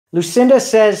Lucinda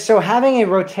says, so having a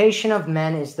rotation of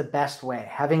men is the best way,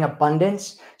 having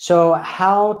abundance. So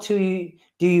how do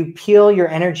you peel your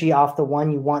energy off the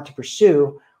one you want to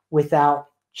pursue without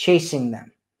chasing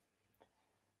them?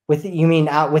 You mean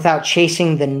without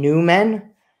chasing the new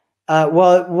men?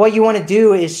 Well, what you want to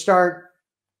do is start,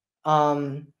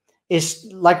 is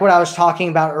like what I was talking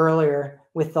about earlier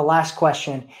with the last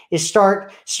question, is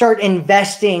start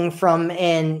investing from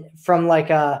like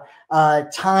a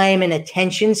time and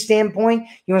attention standpoint.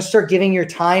 You want to start giving your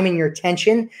time and your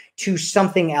attention to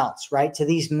something else, right? To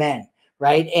these men,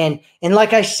 right? And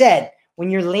like I said, when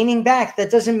you're leaning back,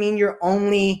 that doesn't mean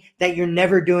that you're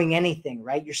never doing anything,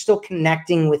 right? You're still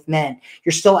connecting with men.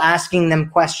 You're still asking them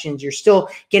questions. You're still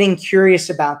getting curious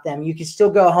about them. You can still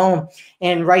go home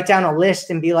and write down a list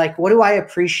and be like, what do I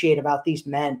appreciate about these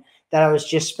men that I was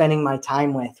just spending my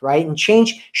time with, right? And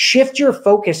shift your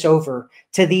focus over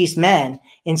to these men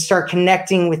and start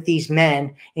connecting with these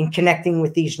men and connecting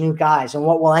with these new guys. And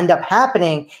what will end up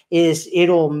happening is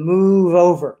it'll move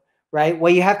over, right?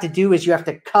 What you have to do is you have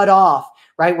to cut off,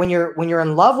 right? When you're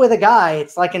in love with a guy,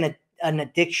 it's like an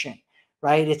addiction,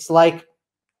 right? It's like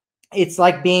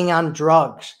being on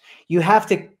drugs. You have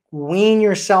to wean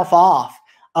yourself off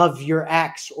of your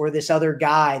ex or this other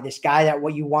guy, this guy that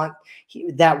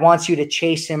that wants you to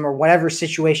chase him or whatever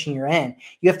situation you're in.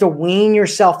 You have to wean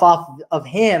yourself off of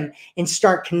him and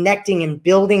start connecting and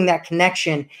building that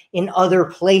connection in other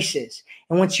places.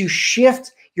 And once you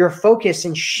shift your focus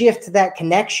and shift that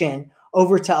connection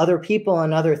over to other people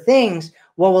and other things,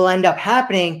 what will end up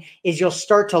happening is you'll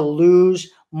start to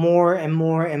lose more and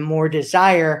more and more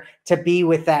desire to be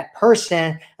with that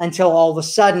person until all of a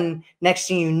sudden, next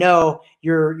thing you know,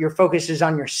 your focus is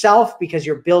on yourself because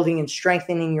you're building and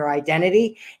strengthening your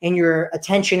identity, and your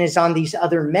attention is on these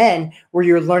other men where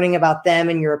you're learning about them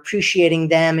and you're appreciating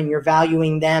them and you're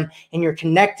valuing them and you're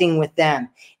connecting with them.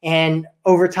 And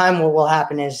over time, what will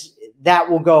happen is that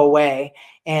will go away,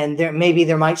 and there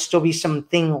might still be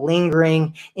something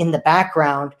lingering in the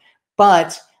background,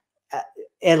 but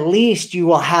at least you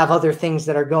will have other things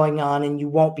that are going on and you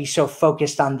won't be so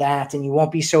focused on that and you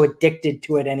won't be so addicted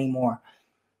to it anymore.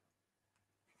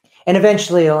 And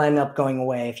eventually it'll end up going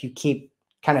away if you keep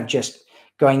kind of just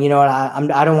going, you know what,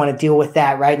 I don't want to deal with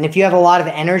that, right? And if you have a lot of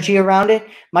energy around it,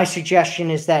 my suggestion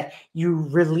is that you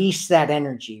release that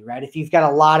energy, right? If you've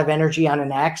got a lot of energy on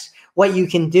an ex, what you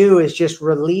can do is just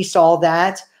release all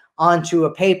that onto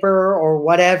a paper or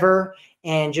whatever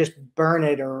and just burn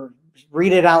it or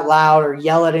read it out loud or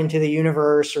yell it into the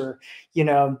universe or,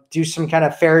 do some kind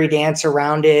of fairy dance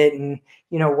around it and,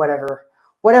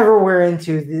 whatever we're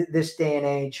into this day and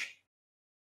age.